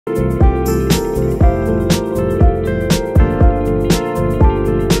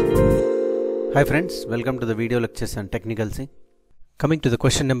Hi friends, welcome to the video lectures on technical C. Coming to the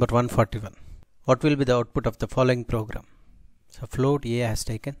question number 141. What will be the output of the following program? So float A has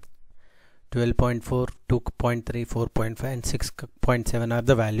taken 12.4, 2.3, 4.5 and 6.7 are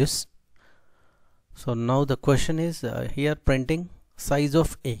the values. So now the question is here printing size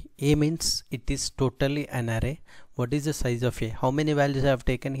of A. A means it is totally an array. What is the size of A? How many values I have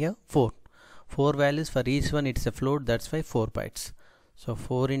taken here? 4. 4 values for each one, it's a float, that's why 4 bytes. So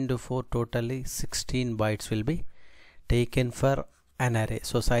 4 into 4 totally 16 bytes will be taken for an array.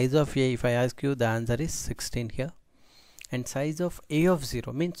 So size of A, if I ask you, the answer is 16 here. And size of A of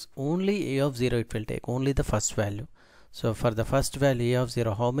 0 means only A of 0 it will take, only the first value. So for the first value A of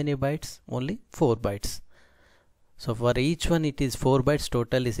 0, how many bytes? Only 4 bytes. So for each one it is 4 bytes,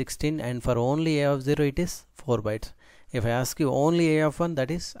 totally 16, and for only A of 0 it is 4 bytes. If I ask you only A of 1, that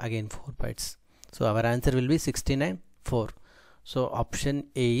is again 4 bytes. So our answer will be 16 and 4. So option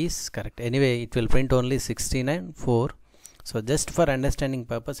A is correct. Anyway, it will print only 16 and 4. So just for understanding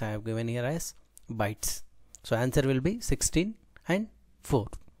purpose, I have given here as bytes. So answer will be 16 and 4.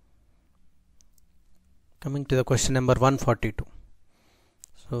 Coming to the question number 142.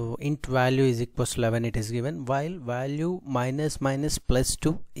 So int value is equals to 11 it is given, while value minus plus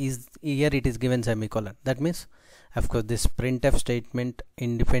 2 is here it is given semicolon. That means of course this printf statement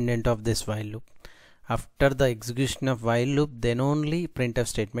independent of this while loop. After the execution of while loop, then only printf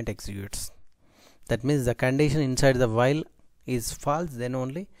statement executes. That means the condition inside the while is false, then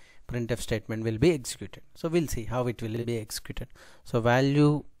only printf statement will be executed. So we'll see how it will be executed. So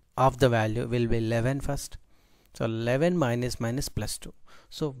value of the value will be 11 first. So 11 minus plus 2.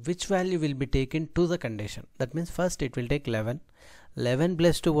 So which value will be taken to the condition? That means first it will take 11. 11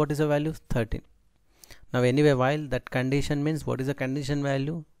 plus 2, what is the value? 13. Now anyway, while that condition means what is the condition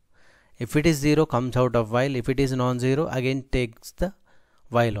value? If it is 0, comes out of while. If it is non-zero, again takes the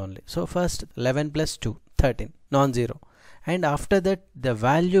while only. So first 11 plus 2, 13, non-zero. And after that the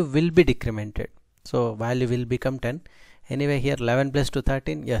value will be decremented. So value will become 10. Anyway here 11 plus 2,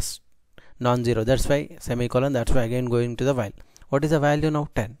 13, yes, non-zero. That's why semicolon, that's why again going to the while. What is the value now?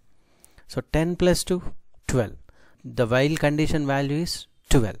 10. So 10 plus 2, 12. The while condition value is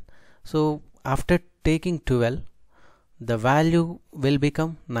 12. So after taking 12, the value will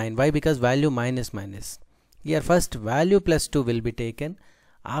become 9. Why? Because value minus. Here first value plus 2 will be taken.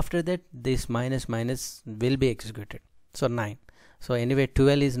 After that this minus will be executed. So 9. So anyway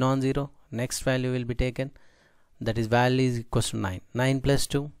 12 is non-zero. Next value will be taken. That is value is equals to 9. 9 plus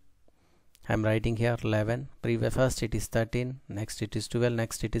 2. I am writing here 11. First it is 13. Next it is 12.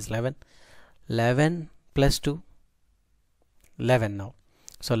 Next it is 11. 11 plus 2. 11 now.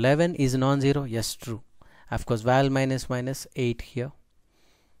 So 11 is non-zero. Yes, true. Of course val minus 8 here.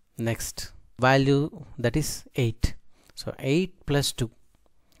 Next value, that is 8. So 8 plus 2,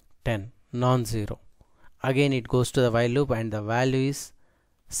 10, non-zero. Again it goes to the while loop and the value is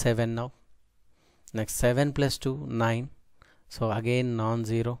 7 now. Next 7 plus 2, 9. So again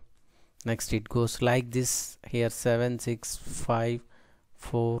non-zero. Next it goes like this. Here 7, 6, 5,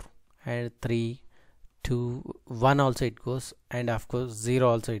 4 and 3, 2, 1 also it goes, and of course 0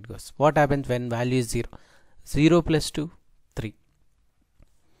 also it goes. What happens when value is 0? 0 plus 2, 3.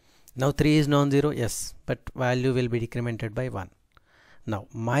 Now 3 is non-zero, yes, but value will be decremented by 1. Now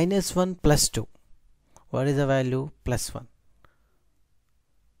minus 1 plus 2. What is the value? Plus 1.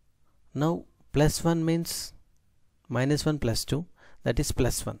 Now plus 1 means minus 1 plus 2, that is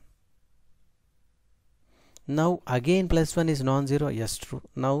plus 1. Now again plus 1 is non-zero, yes, true.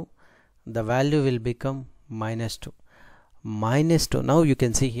 Now the value will become minus 2. Minus 2, now you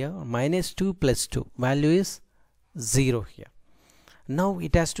can see here minus 2 plus 2, value is 0 here. Now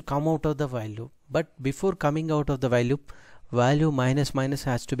it has to come out of the while loop, but before coming out of the while loop, value minus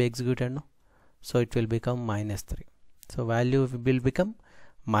has to be executed, no? So it will become minus 3. So value will become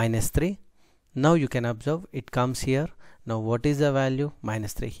minus 3. Now you can observe it comes here. Now what is the value?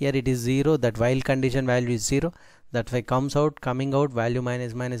 Minus 3. Here it is 0, that while condition value is 0, that way coming out value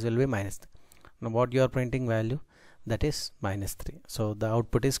minus will be minus 3. Now what you are printing value? That is minus 3. So the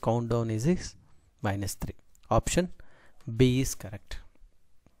output is countdown is minus 3. Option B is correct.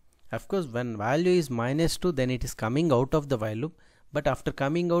 Of course when value is minus 2, then it is coming out of the while loop, but after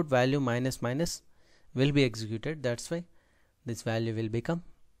coming out value minus will be executed. That's why this value will become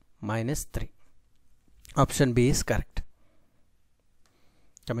minus 3. Option B is correct.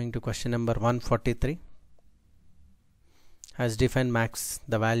 Coming to question number 143. Has defined max.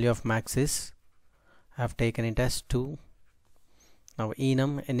 The value of max is, I have taken it as 2. Now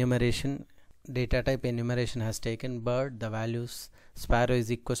enum enumeration, data type enumeration has taken bird, the values sparrow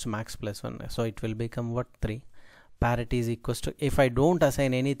is equals to max plus 1. So it will become what? 3. parity is equals to, if I don't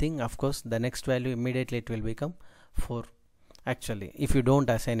assign anything, of course the next value immediately it will become 4. Actually, if you don't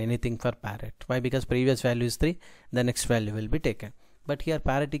assign anything for parity, why? Because previous value is 3, the next value will be taken. But here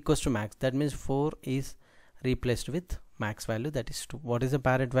parity equals to max, that means 4 is replaced with max value, that is 2. What is the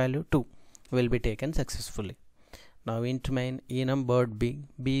parity value? 2 will be taken successfully. Now int main enum bird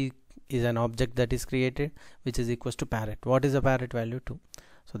b is an object that is created which is equals to parity. What is the parity value? 2.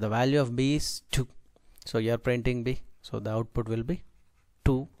 So the value of b is 2, so you are printing b, so the output will be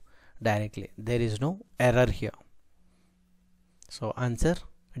 2 directly. There is no error here. So answer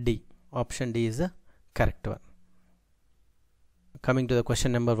D, option D is the correct one. Coming to the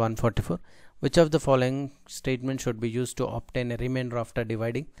question number 144, which of the following statements should be used to obtain a remainder after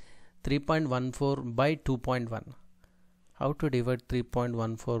dividing 3.14 by 2.1? How to divide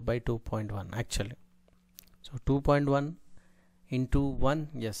 3.14 by 2.1 actually? So 2.1 into 1,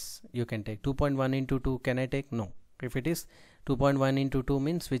 yes, you can take. 2.1 into 2, can I take? No. If it is 2.1 into 2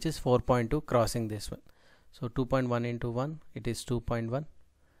 means which is 4.2 crossing this one. So 2.1 into 1, it is 2.1.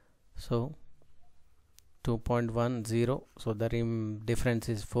 So 2.10, so the difference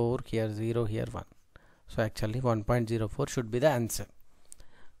is 4, here 0, here 1. So actually 1.04 should be the answer.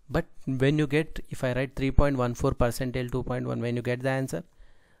 But when you get, if I write 3.14 percentile 2.1, when you get the answer?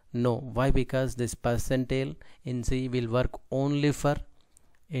 No. Why? Because this percentile in C will work only for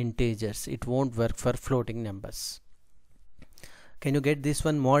integers, it won't work for floating numbers. Can you get this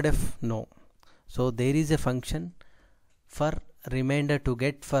one mod f? No. So there is a function for remainder to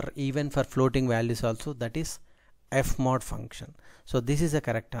get for even for floating values also, that is f mod function. So this is the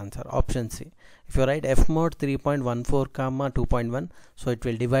correct answer, option C. If you write f mod 3.14 comma 2.1, so it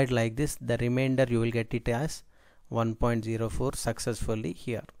will divide like this, the remainder you will get it as 1.04 successfully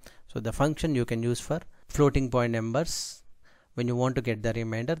here. So the function you can use for floating point numbers when you want to get the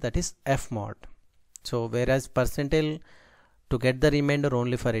remainder, that is f mod. So whereas percentile to get the remainder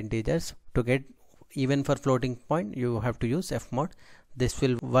only for integers, to get even for floating point you have to use f mod. This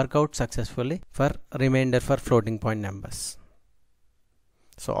will work out successfully for remainder for floating point numbers.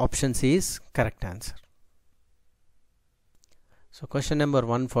 So option C is correct answer. So question number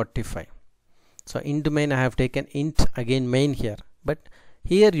 145. So int main, I have taken int again main here, but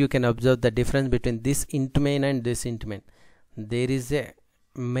here you can observe the difference between this int main and this int main. There is a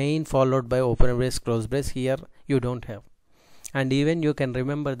main followed by open brace close brace, here you don't have. And even you can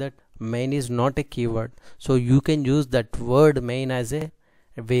remember that main is not a keyword, so you can use that word main as a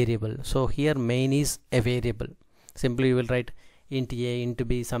variable. So here main is a variable, simply you will write int a, int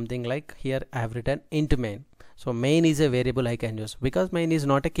b, something like. Here I have written int main. So main is a variable I can use because main is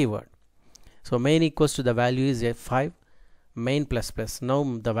not a keyword. So main equals to the value is a 5 main plus plus. Now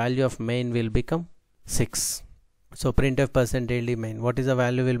the value of main will become 6. So printf percentile main, what is the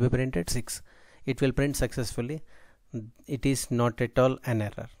value will be printed? 6. It will print successfully. It is not at all an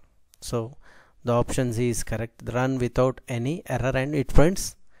error. So the option C is correct, run without any error, and it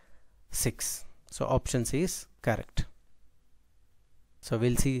prints 6. So option C is correct. So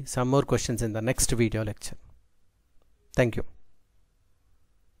we'll see some more questions in the next video lecture. Thank you.